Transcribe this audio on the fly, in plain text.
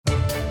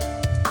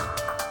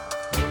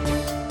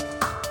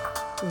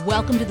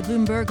Welcome to the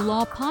Bloomberg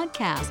Law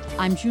Podcast.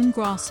 I'm June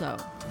Grosso.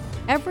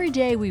 Every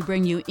day we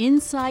bring you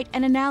insight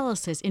and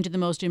analysis into the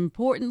most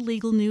important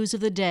legal news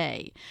of the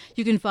day.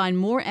 You can find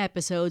more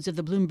episodes of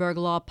the Bloomberg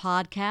Law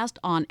Podcast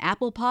on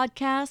Apple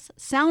Podcasts,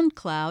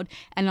 SoundCloud,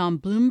 and on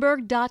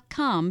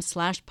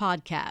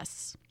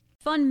Bloomberg.com/podcasts.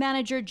 Fund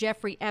manager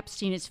Jeffrey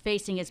Epstein is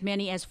facing as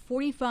many as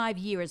 45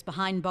 years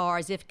behind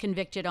bars if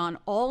convicted on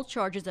all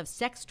charges of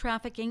sex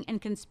trafficking and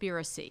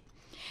conspiracy.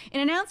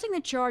 In announcing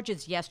the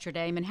charges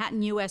yesterday,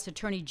 Manhattan U.S.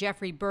 Attorney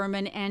Jeffrey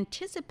Berman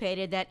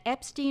anticipated that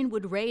Epstein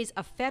would raise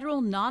a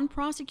federal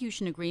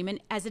non-prosecution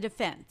agreement as a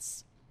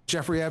defense.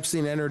 Jeffrey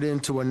Epstein entered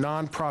into a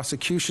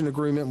non-prosecution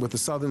agreement with the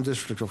Southern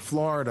District of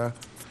Florida.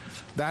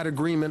 That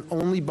agreement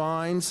only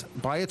binds,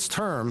 by its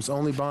terms,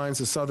 only binds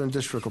the Southern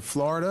District of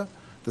Florida.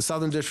 The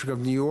Southern District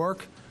of New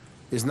York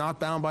is not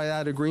bound by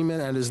that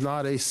agreement and is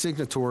not a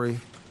signatory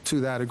to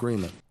that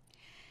agreement.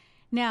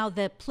 Now,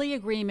 the plea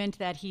agreement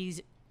that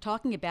he's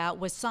talking about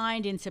was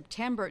signed in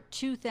September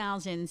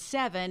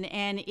 2007,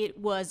 and it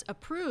was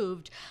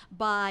approved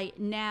by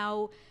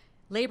now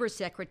Labor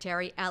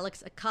Secretary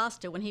Alex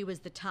Acosta when he was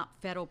the top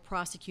federal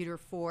prosecutor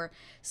for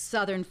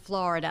Southern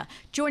Florida.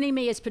 Joining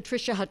me is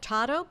Patricia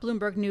Hurtado,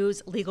 Bloomberg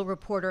News legal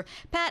reporter.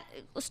 Pat,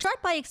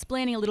 start by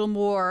explaining a little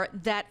more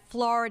that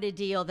Florida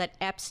deal that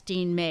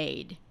Epstein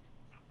made.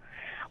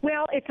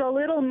 Well, it's a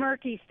little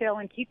murky still,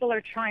 and people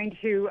are trying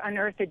to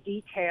unearth the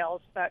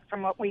details, but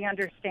from what we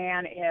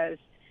understand is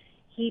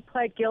he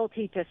pled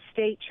guilty to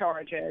state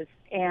charges,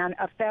 and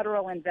a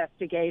federal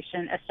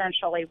investigation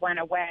essentially went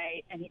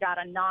away, and he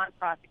got a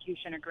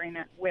non-prosecution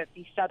agreement with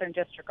the Southern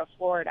District of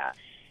Florida.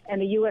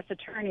 And the U.S.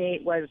 attorney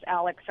was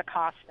Alex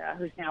Acosta,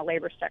 who's now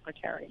Labor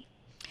Secretary.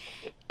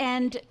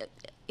 And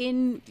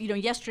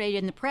yesterday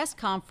in the press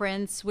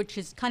conference, which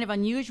is kind of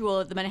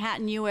unusual, the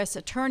Manhattan U.S.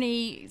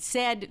 attorney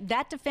said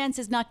that defense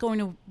is not going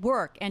to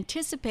work,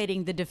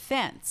 anticipating the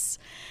defense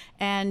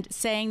and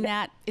saying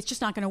that it's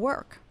just not going to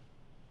work.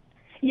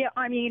 Yeah,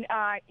 I mean,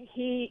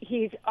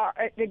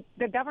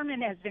 the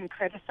government has been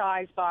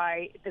criticized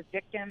by the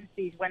victims,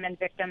 these women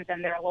victims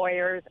and their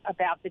lawyers,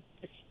 about the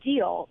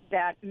deal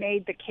that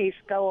made the case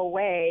go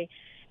away,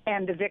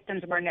 and the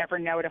victims were never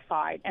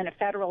notified. And a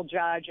federal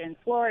judge in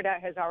Florida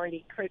has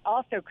already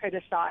also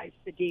criticized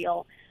the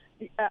deal.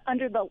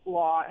 Under the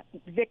law,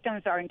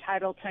 victims are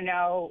entitled to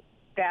know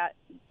that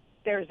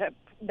there's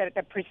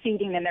the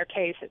proceeding in their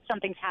case, that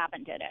something's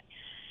happened in it,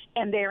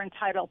 and they're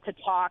entitled to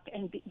talk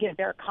and give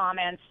their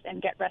comments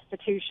and get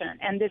restitution.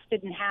 And this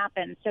didn't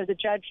happen. So the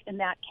judge in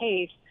that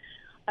case,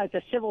 as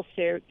a civil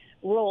suit,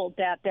 ruled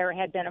that there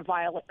had been a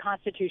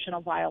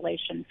constitutional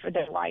violation for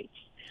their rights.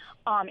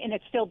 And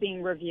it's still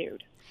being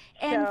reviewed.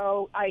 And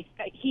so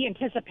he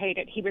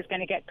anticipated he was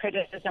going to get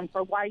criticism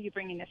for, why are you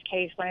bringing this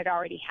case when it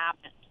already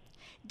happened?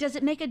 Does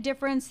it make a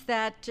difference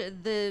that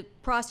the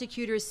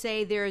prosecutors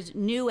say there's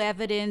new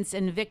evidence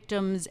and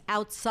victims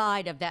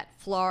outside of that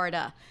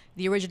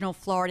the original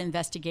Florida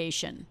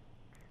investigation?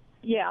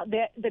 Yeah,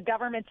 the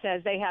government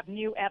says they have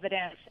new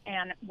evidence,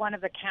 and one of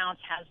the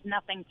counts has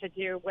nothing to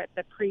do with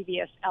the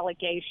previous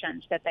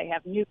allegations, that they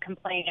have new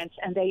complainants,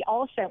 and they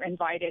also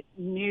invited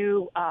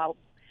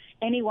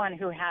anyone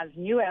who has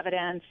new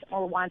evidence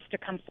or wants to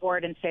come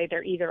forward and say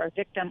they're either a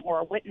victim or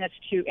a witness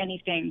to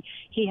anything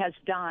he has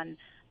done.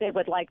 They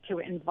would like to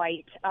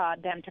invite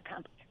them to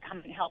come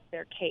and help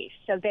their case.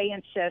 So they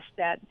insist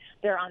that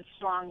they're on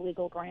strong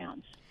legal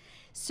grounds.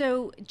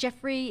 So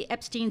Jeffrey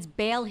Epstein's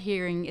bail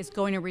hearing is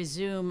going to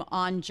resume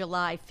on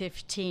July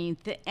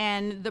 15th,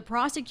 and the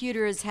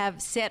prosecutors have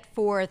set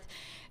forth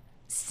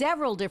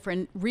several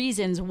different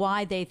reasons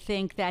why they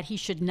think that he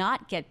should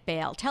not get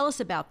bail. Tell us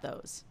about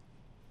those.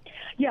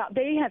 Yeah,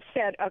 they have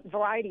said a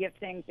variety of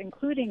things,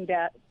 including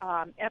that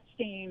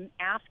Epstein,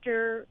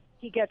 after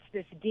he gets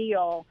this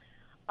deal,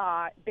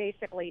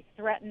 basically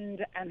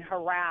threatened and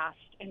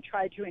harassed and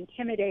tried to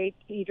intimidate,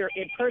 either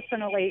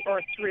personally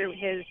or through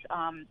his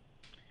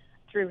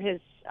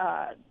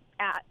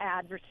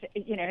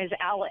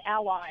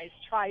allies,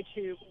 tried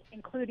to,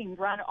 including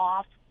run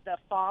off the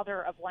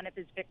father of one of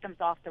his victims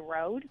off the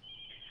road.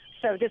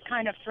 So this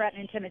kind of threat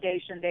and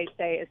intimidation, they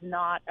say, is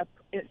not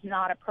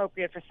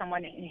appropriate for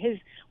someone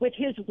with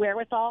his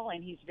wherewithal,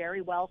 and he's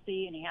very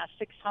wealthy, and he has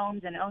 6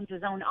 homes and owns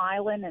his own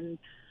island and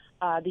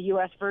the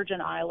U.S.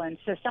 Virgin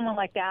Islands. So someone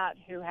like that,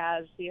 who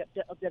has the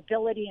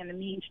ability and the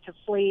means to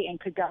flee and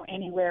could go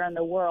anywhere in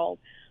the world,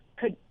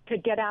 could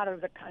get out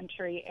of the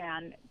country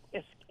and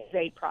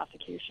evade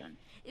prosecution.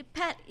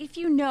 Pat, if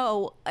you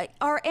know,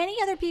 are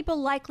any other people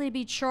likely to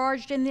be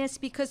charged in this?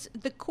 Because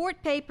the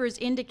court papers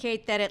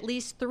indicate that at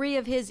least 3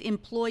 of his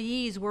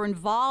employees were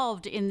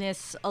involved in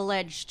this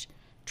alleged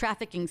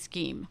trafficking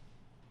scheme.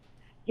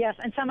 Yes,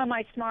 and some of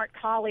my smart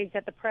colleagues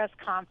at the press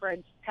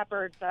conference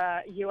peppered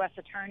the U.S.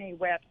 attorney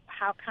with,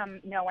 how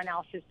come no one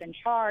else has been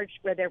charged?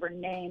 Where they were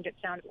named, it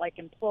sounded like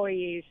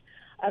employees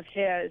of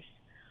his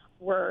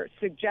were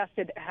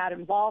suggested had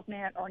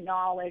involvement or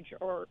knowledge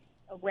or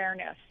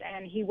awareness,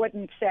 and he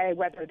wouldn't say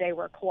whether they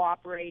were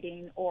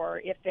cooperating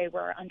or if they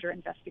were under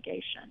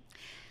investigation.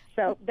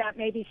 So that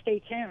maybe stay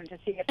tuned to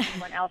see if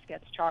anyone else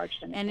gets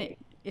charged in the case.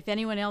 if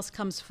anyone else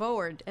comes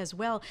forward as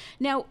well.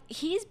 Now,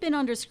 he's been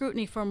under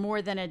scrutiny for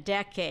more than a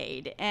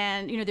decade,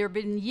 and there have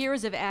been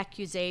years of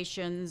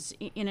accusations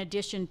in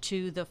addition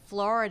to the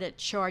Florida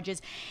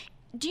charges.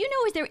 Do you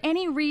know, is there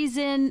any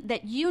reason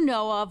that you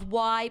know of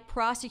why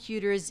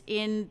prosecutors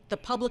in the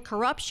public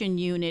corruption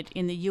unit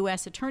in the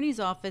U.S. Attorney's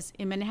Office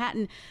in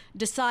Manhattan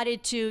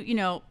decided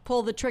to,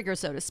 pull the trigger,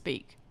 so to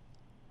speak?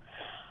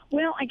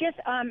 Well, I guess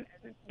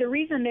the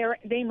reason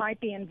they might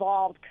be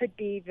involved could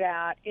be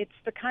that it's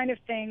the kind of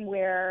thing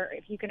where,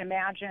 if you can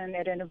imagine,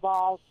 it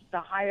involves the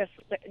highest,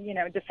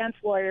 defense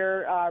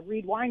lawyer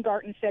Reed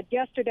Weingarten said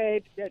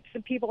yesterday that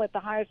some people at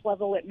the highest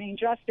level at Main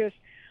Justice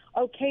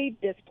okayed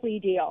this plea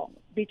deal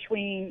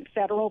between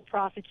federal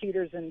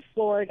prosecutors in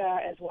Florida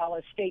as well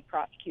as state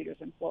prosecutors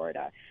in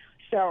Florida.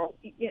 So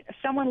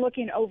someone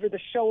looking over the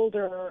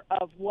shoulder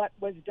of what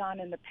was done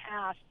in the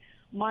past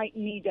might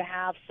need to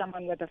have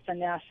someone with a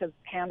finesse of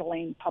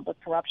handling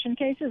public corruption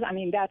cases. I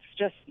mean, that's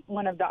just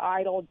one of the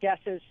idle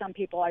guesses some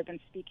people I've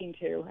been speaking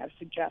to have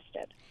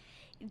suggested.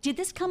 Did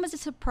this come as a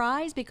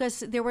surprise?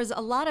 Because there was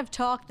a lot of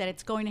talk that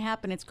it's going to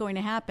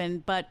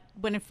happen, but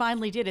when it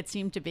finally did, it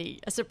seemed to be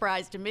a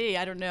surprise to me.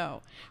 I don't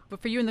know.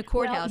 But for you in the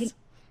courthouse...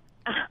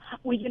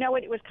 Well,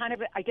 it was kind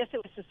of, I guess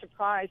it was a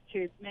surprise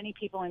to many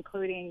people,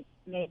 including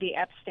maybe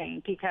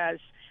Epstein, because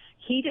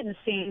he didn't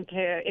seem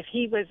to, if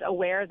he was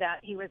aware that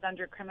he was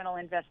under criminal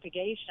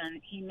investigation,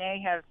 he may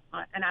have,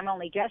 and I'm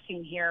only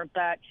guessing here,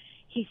 but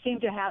he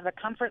seemed to have a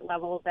comfort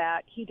level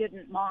that he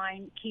didn't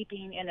mind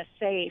keeping in a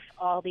safe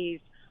all these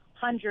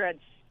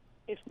hundreds,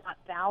 if not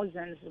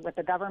thousands, what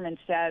the government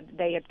said.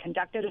 They had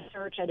conducted a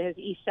search at his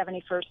East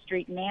 71st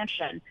Street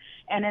mansion,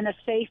 and in a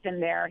safe in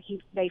there,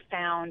 they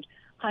found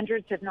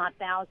hundreds, if not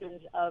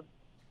thousands, of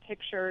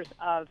pictures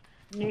of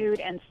nude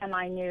and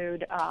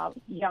semi-nude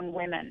young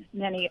women,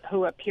 many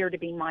who appear to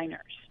be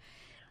minors.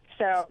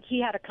 So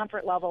he had a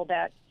comfort level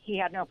that he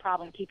had no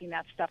problem keeping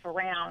that stuff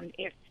around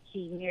if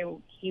he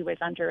knew he was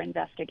under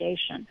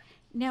investigation.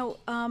 Now,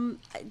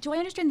 do I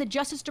understand the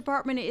Justice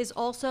Department is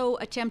also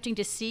attempting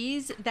to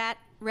seize that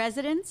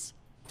residence?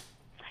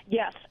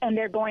 Yes, and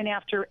they're going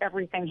after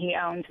everything he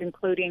owns,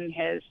 including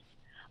his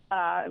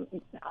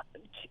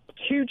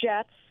two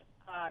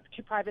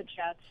private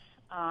jets,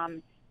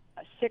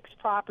 6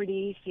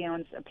 properties. He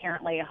owns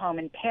apparently a home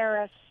in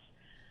Paris,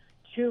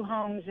 2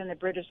 homes in the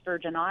British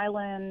Virgin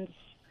Islands,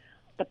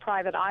 the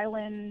private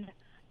island,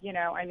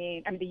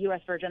 the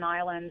U.S. Virgin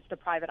Islands, the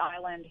private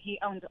island. He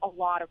owns a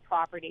lot of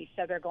property,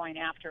 so they're going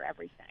after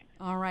everything.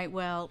 All right.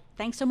 Well,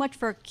 thanks so much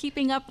for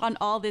keeping up on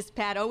all this,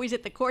 Pat. Always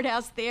at the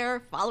courthouse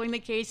there, following the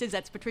cases.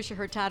 That's Patricia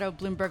Hurtado,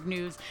 Bloomberg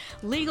News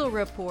legal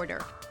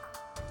reporter.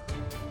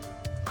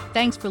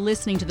 Thanks for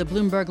listening to the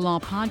Bloomberg Law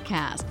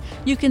Podcast.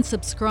 You can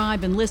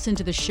subscribe and listen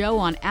to the show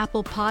on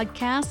Apple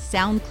Podcasts,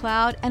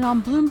 SoundCloud, and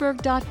on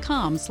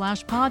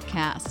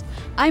Bloomberg.com/podcast.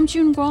 I'm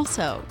June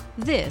Grosso.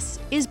 This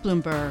is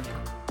Bloomberg.